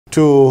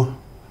To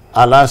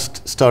our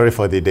last story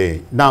for the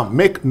day. Now,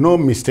 make no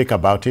mistake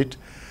about it,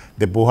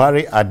 the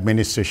Buhari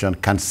administration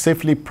can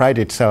safely pride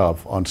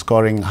itself on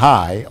scoring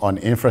high on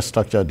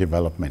infrastructure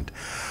development.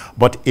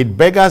 But it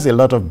beggars a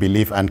lot of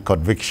belief and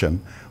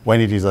conviction when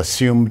it is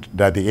assumed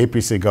that the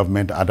APC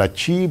government had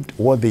achieved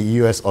what the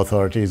U.S.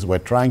 authorities were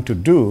trying to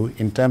do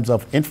in terms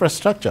of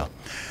infrastructure.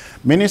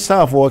 Minister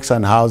of Works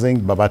and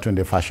Housing,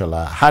 Babatunde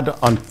Fashola, had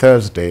on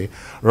Thursday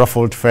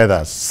ruffled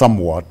feathers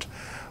somewhat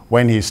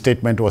when his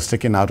statement was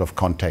taken out of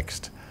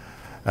context.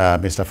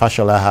 Mr.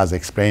 Fashola has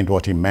explained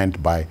what he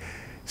meant by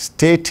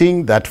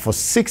stating that for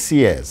 6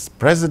 years,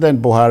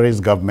 President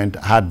Buhari's government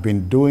had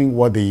been doing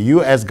what the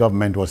U.S.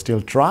 government was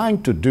still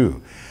trying to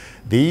do.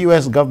 The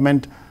U.S.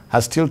 government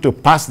has still to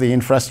pass the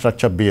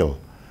infrastructure bill.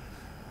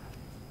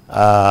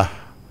 Jide,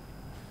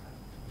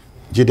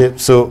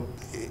 so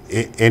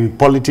in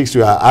politics,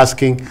 you are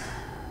asking,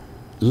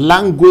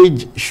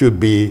 language should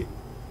be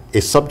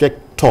a subject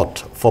taught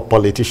for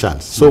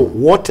politicians. So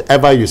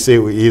whatever you say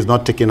is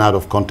not taken out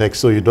of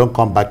context, so you don't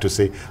come back to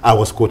say, I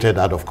was quoted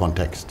out of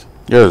context.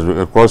 Yes,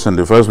 of course, in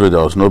the first place,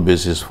 there was no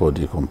basis for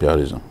the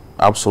comparison.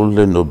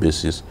 Absolutely no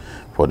basis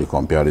for the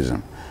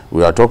comparison.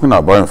 We are talking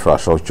about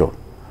infrastructure.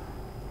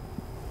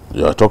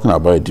 You are talking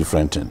about a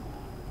different thing.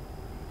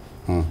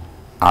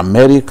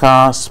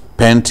 America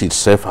spent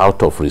itself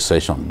out of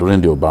recession during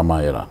the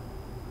Obama era.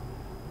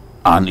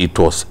 And it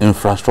was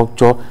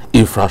infrastructure,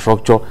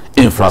 infrastructure,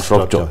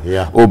 infrastructure.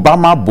 Yeah.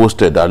 Obama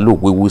boasted that,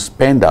 look, we will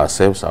spend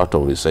ourselves out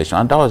of recession.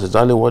 And that was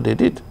exactly what they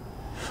did.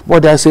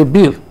 But there's a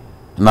bill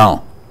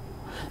now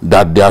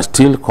that they are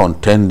still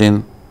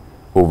contending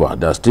over.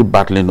 They are still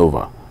battling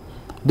over.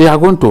 They are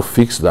going to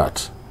fix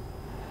that.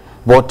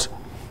 But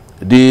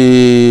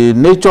the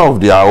nature of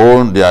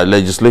their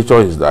legislature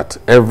is that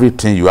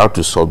everything you have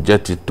to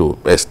subject it to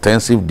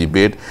extensive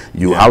debate.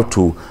 You have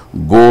to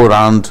go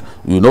around,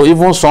 you know,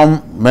 even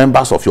some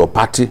members of your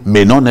party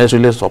may not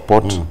necessarily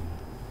support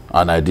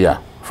an idea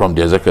from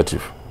the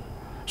executive.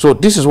 So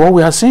this is what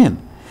we are seeing.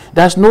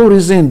 There's no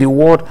reason in the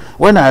world.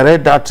 When I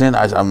read that thing,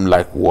 I'm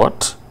like,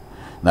 what?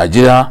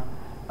 Nigeria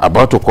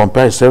about to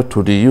compare itself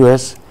to the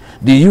US?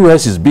 The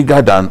US is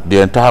bigger than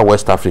the entire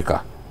West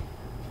Africa.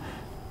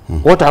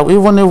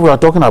 Even if we are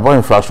talking about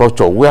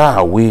infrastructure, where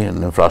are we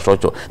in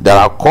infrastructure? There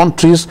are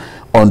countries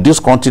on this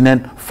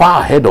continent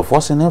far ahead of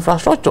us in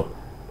infrastructure.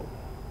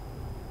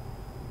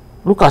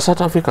 Look at South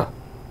Africa,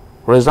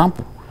 for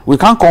example. We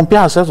can't compare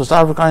ourselves to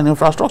South Africa in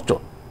infrastructure.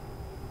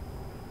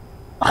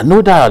 I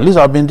know that, at least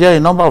I've been there a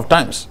number of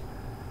times.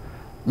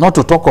 Not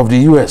to talk of the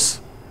US.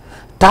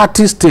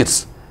 30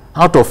 states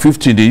out of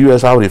 50 in the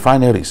US have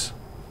refineries.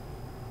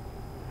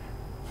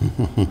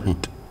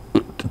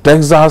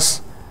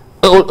 Texas,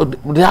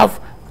 they have,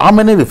 how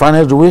many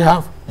refineries do we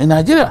have in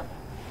Nigeria?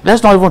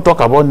 Let's not even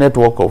talk about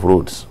network of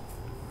roads.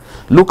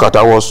 Look at,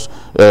 I was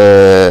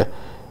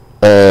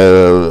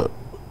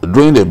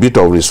doing a bit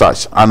of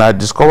research, and I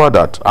discovered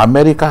that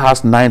America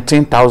has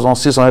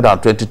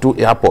 19,622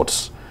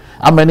 airports.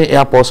 How many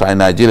airports are in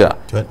Nigeria?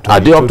 Are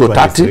they up to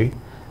 30?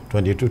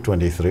 22,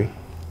 23.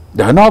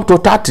 They are not up to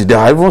 30. There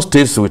are even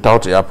states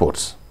without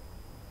airports.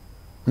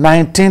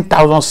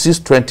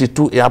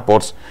 19,622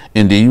 airports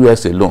in the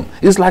US alone.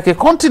 It's like a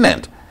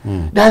continent.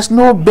 There's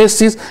no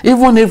basis,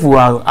 even if we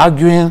are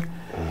arguing,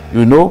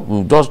 you know,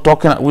 we're just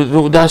talking,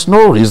 there's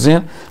no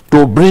reason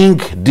to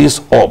bring this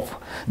up.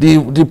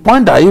 The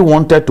point that he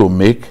wanted to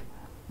make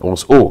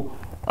was, oh,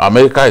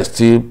 America is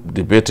still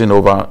debating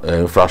over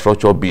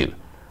infrastructure bill.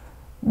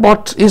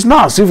 But it's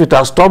not as if it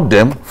has stopped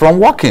them from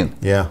working.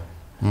 Yeah.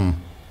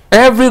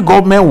 Every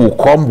government will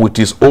come with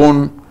its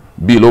own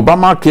bill.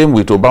 Obama came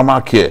with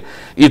Obamacare.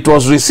 It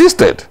was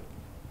resisted.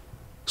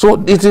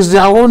 So it is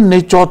their own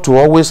nature to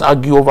always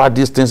argue over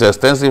these things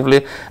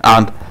extensively,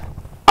 and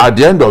at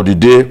the end of the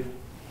day,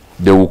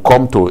 they will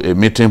come to a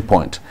meeting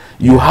point.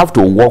 You have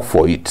to work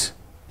for it.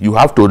 You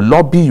have to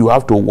lobby, you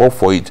have to work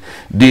for it.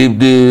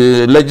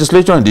 The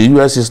legislation in the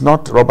US is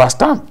not rubber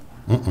stamp.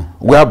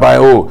 Whereby,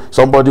 oh,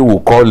 somebody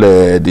will call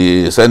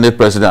the Senate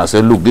president and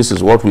say, look, this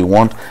is what we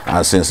want,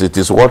 and since it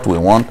is what we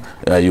want,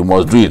 you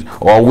must do it.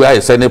 Or where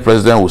a Senate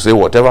president will say,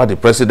 whatever the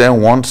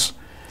president wants,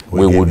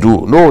 we will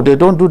do. No, they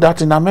don't do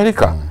that in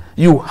America.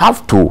 You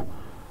have to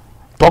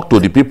talk to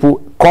the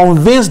people,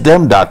 convince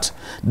them that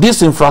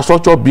this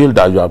infrastructure bill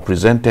that you have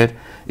presented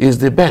is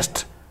the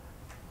best.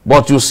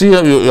 But you see,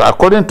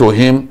 according to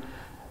him,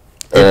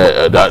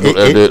 they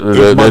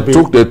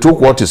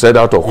took what he said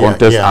out of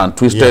context and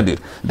twisted it.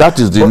 That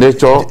is the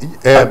nature.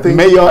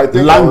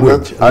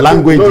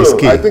 Language is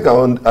key. I think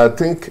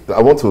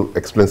I want to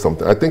explain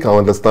something. I think I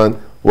understand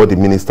what the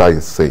minister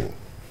is saying.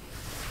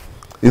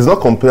 He's not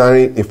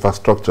comparing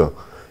infrastructure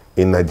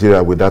in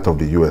Nigeria with that of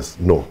the US.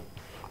 No.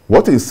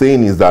 What he's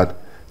saying is that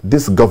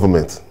this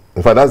government,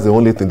 in fact, that's the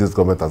only thing this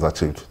government has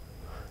achieved.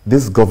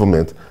 This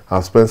government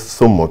has spent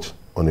so much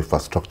on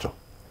infrastructure.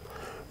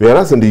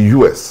 Whereas in the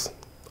US,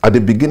 at the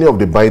beginning of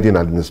the Biden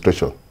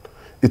administration,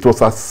 it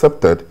was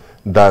accepted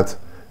that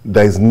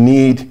there is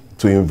need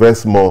to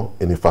invest more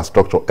in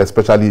infrastructure,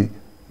 especially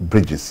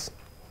bridges.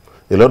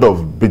 A lot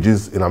of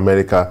bridges in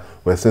America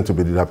were seen to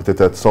be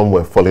dilapidated, some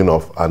were falling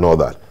off and all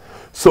that.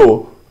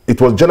 So it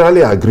was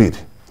generally agreed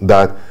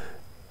that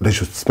they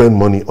should spend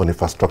money on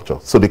infrastructure.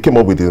 So they came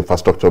up with the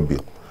infrastructure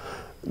bill.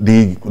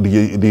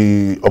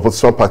 The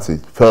opposition party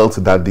felt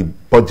that the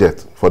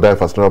budget for that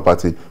infrastructure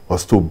party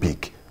was too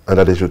big and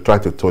that they should try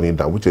to tone it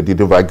down, which they did.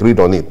 They've agreed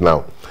on it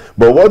now.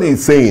 But what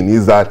he's saying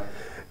is that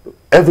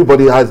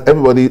everybody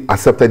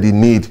accepted the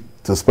need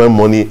to spend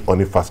money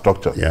on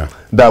infrastructure. Yeah.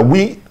 That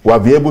we will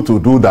be able to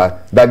do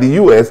that. That the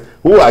US,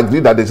 who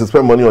agreed that they should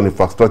spend money on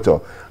infrastructure,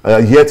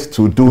 yet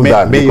to do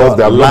that because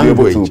they are not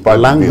able to.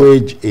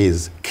 Language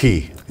is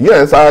key.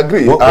 Yes, I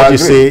agree. What you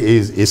say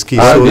is key.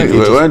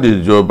 When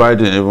did Joe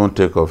Biden even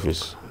take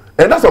office?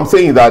 And that's what I'm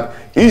saying, that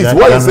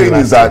what he's saying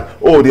is that,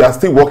 oh, they are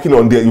still working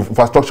on their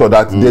infrastructure,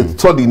 that they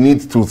saw the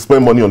need to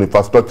spend money on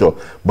infrastructure,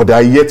 but they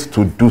are yet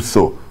to do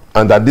so.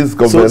 And that this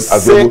government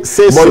has been, but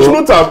it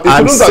shouldn't have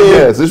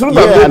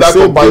made that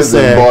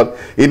comparison, but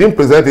he didn't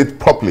present it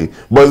properly.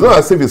 But it's not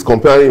as if he's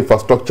comparing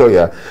infrastructure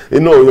here.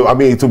 You know, I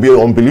mean, it will be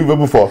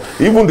unbelievable for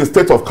even the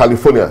state of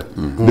California.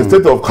 The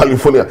state of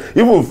California,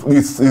 even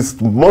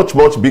it's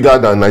much bigger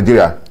than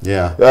Nigeria.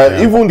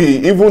 Even the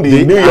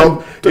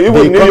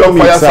New York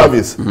Fire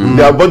Service,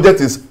 their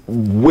budget is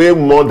way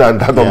more than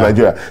that of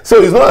Nigeria.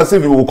 So it's not as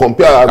if you will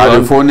compare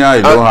California.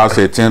 You don't have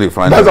 18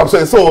 refineries. That's what I'm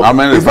saying. So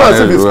it's not as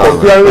if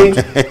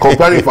it's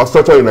comparing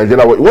infrastructure in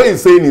Nigeria. What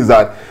he's saying is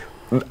that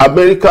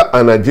America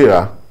and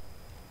Nigeria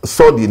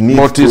saw the need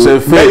to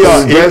invest.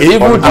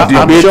 Even the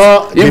debate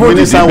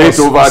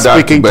over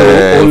that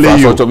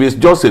infrastructure is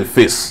just a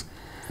face.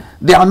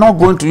 They are not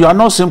going to. You are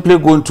not simply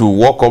going to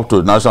walk up to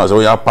the national and say, "Oh,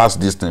 yeah, pass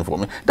this thing for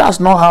me." That's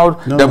not how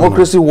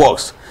democracy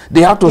works.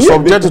 They have to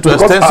subject it to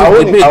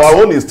extensive debate. Our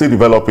own is still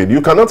developing.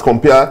 You cannot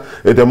compare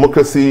a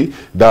democracy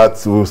that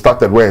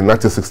started in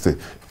 1960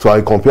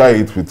 to compare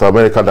it with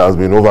America that has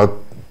been over.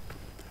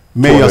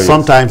 Mayor,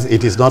 sometimes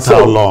it is not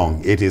how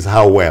long, it is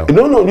how well.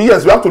 No,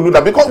 yes, we have to do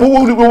that, because we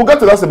will get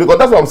to that, because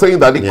that's what I'm saying,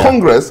 that the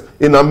Congress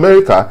in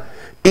America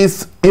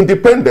is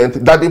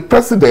independent, that the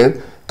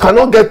president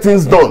cannot get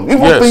things done,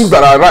 even things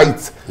that are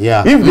right.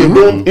 If they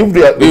don't, if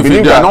they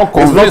believe that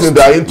it's not in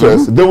their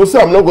interest, they will say,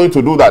 I'm not going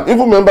to do that.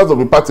 Even members of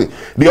the party,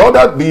 the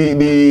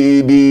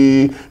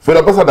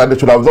federal person that they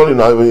should have done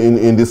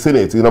in the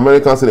Senate, in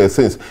American Senate,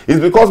 since, is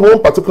because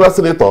one particular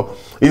senator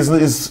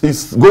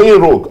is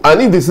going rogue,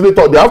 and if the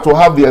senator, they have to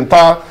have the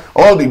entire,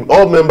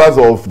 all members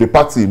of the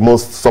party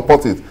must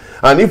support it.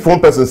 And if one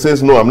person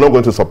says, no, I'm not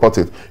going to support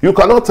it, you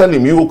cannot tell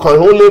him. You can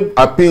only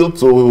appeal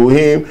to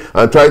him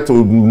and try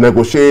to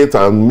negotiate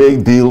and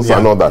make deals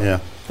and all that.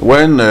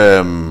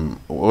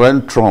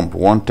 When Trump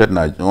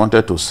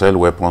wanted to sell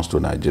weapons to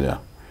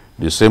Nigeria,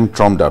 the same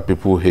Trump that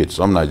people hate,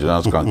 some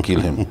Nigerians can kill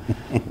him.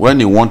 When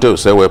he wanted to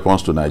sell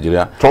weapons to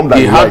Nigeria,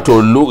 he had to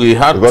look. He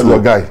had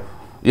to.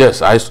 Yes,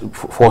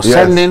 for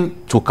selling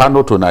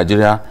Tucano to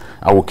Nigeria,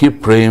 I will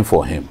keep praying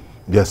for him.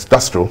 Yes,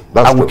 that's true.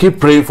 I will keep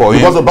praying for him.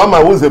 Because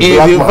Obama, who is a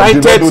black man,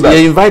 did not do that.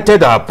 He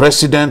invited our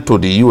president to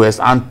the US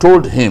and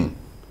told him,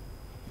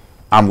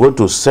 I'm going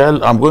to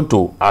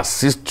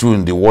assist you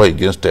in the war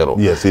against terror.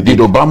 Yes, he did.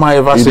 Did Obama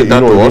ever say that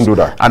to us?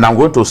 And I'm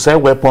going to sell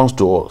weapons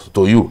to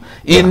you.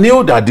 He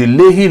knew that the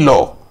Leahy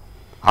law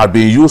had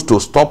been used to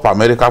stop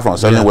America from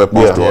selling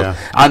weapons to us.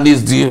 And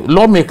it's the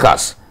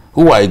lawmakers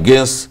who are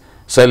against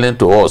selling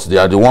to us. They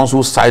are the ones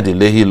who cite the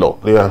Leahy law.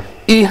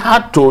 He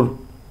had to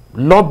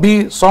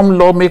lobby some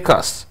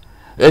lawmakers,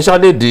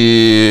 especially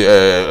the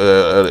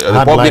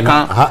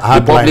Republican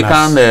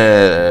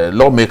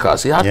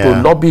lawmakers. He had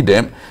to lobby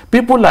them.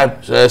 People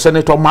like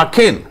Senator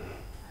McCain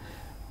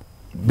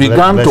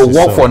began to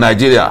work for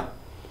Nigeria.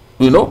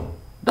 You know,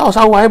 that was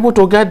how we were able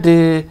to get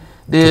the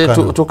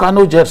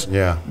Tucano jets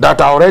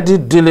that are already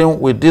dealing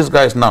with these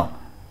guys now.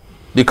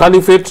 The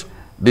caliphate,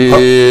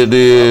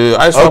 the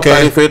ISWAP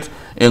caliphate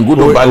in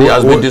Gudu Valley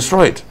has been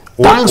destroyed.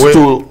 Thanks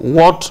to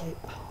what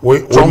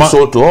Trump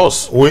sold to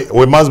us.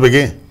 We must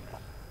begin.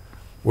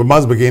 We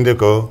must begin to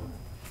go.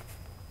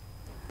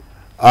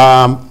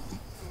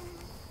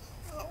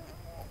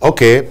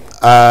 Okay.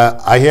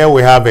 I hear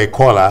we have a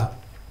caller.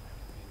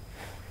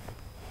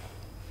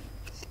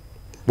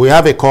 We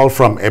have a call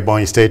from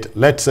Ebonyi State.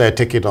 Let's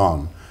take it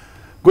on.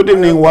 Good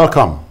evening.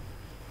 Welcome.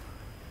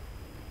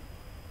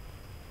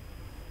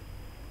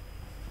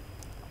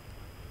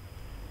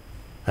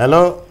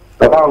 Hello.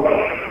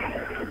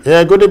 Hello.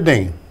 Yeah. Good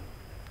evening.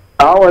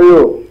 How are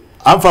you?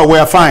 I'm fine. We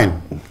are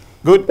fine.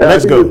 Good.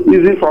 Let's go.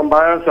 Easy from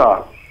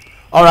Bayelsa.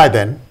 All right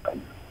then.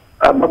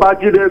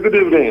 Babajide, good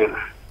evening.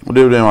 Good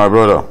evening, my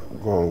brother.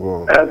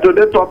 Go on.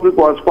 Today's topic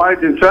was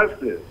quite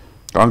interesting.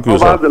 Thank you,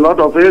 sir. Covers a lot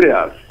of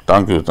areas.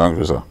 Thank you,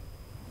 sir.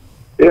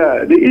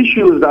 Yeah, the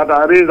issues that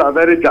are raised are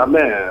very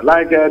germane.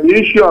 Like the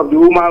issue of the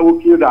woman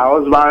who killed her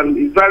husband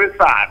is very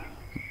sad.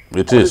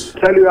 It is. I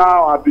tell you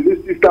how our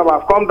belief system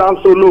has come down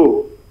so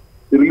low.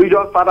 The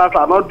religious fathers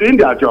are not doing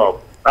their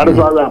job. That is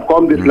why we have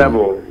come this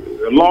level.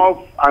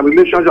 Love and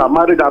relationship and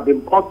marriage have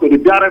been brought to the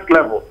barest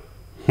level.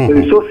 It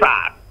is so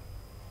sad.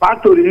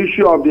 Back to the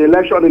issue of the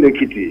election in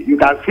Ekiti, you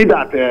can see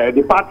that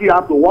the party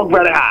have to work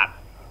very hard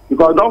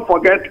Because don't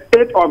forget,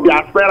 8 of the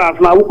aspirants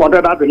now who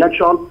contested that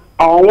election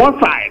are on one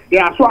side. They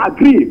are so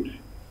aggrieved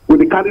with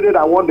the candidate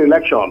that won the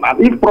election.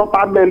 And if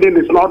proper mending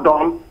is not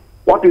done,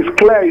 what is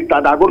clear is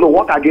that they're going to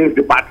work against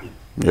the party.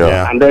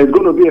 Yeah. And there is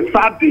going to be a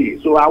sad day.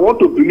 So I want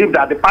to believe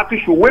that the party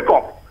should wake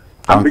up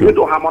and begin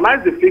to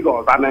harmonize the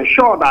figures and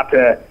ensure that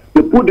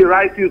they put the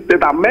right things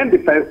straight and mend the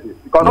fences.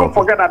 Because don't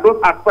forget that those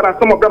aspirants,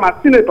 some of them are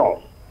senators.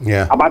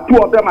 Yeah. About 2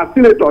 of them are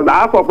senators, the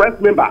House of Reps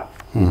members.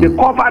 They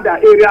cover their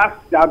areas.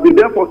 They have been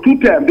there for 2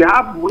 terms. They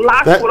have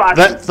large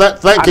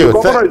thank you.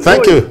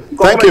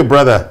 Thank you,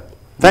 brother.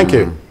 Thank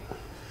you.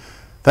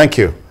 Thank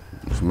you.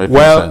 It's making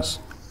sense.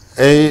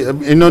 I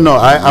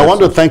want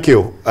to thank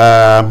you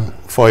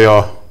for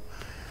your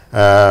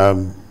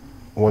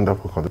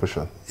wonderful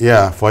contribution.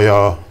 Yeah, for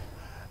your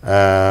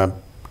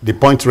the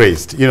point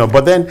raised.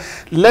 But then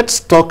let's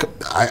talk.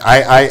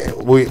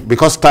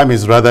 Because time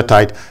is rather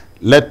tight.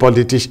 Let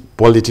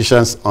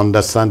politicians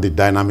understand the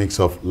dynamics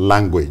of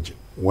language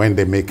when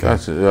they make a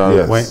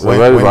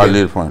very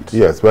valid point.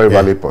 Yes, very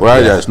valid point.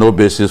 Where there is no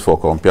basis for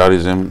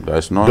comparison, there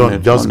is no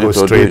need, just go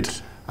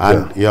straight,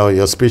 and Yeah.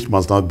 your speech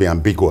must not be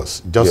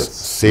ambiguous. Just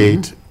say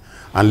it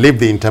and leave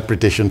the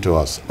interpretation to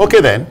us.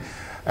 Okay, then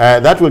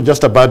that will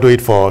just about do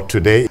it for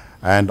today.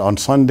 And on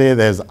Sunday,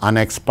 there's an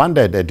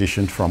expanded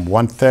edition from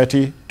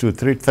 1:30 to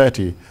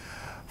 3:30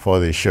 for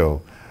the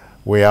show.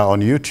 We are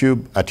on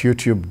YouTube at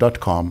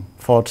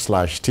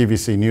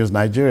youtube.com/TVC News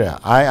Nigeria.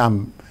 I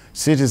am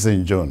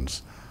Citizen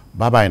Jones.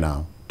 Bye-bye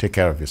now. Take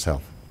care of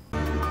yourself.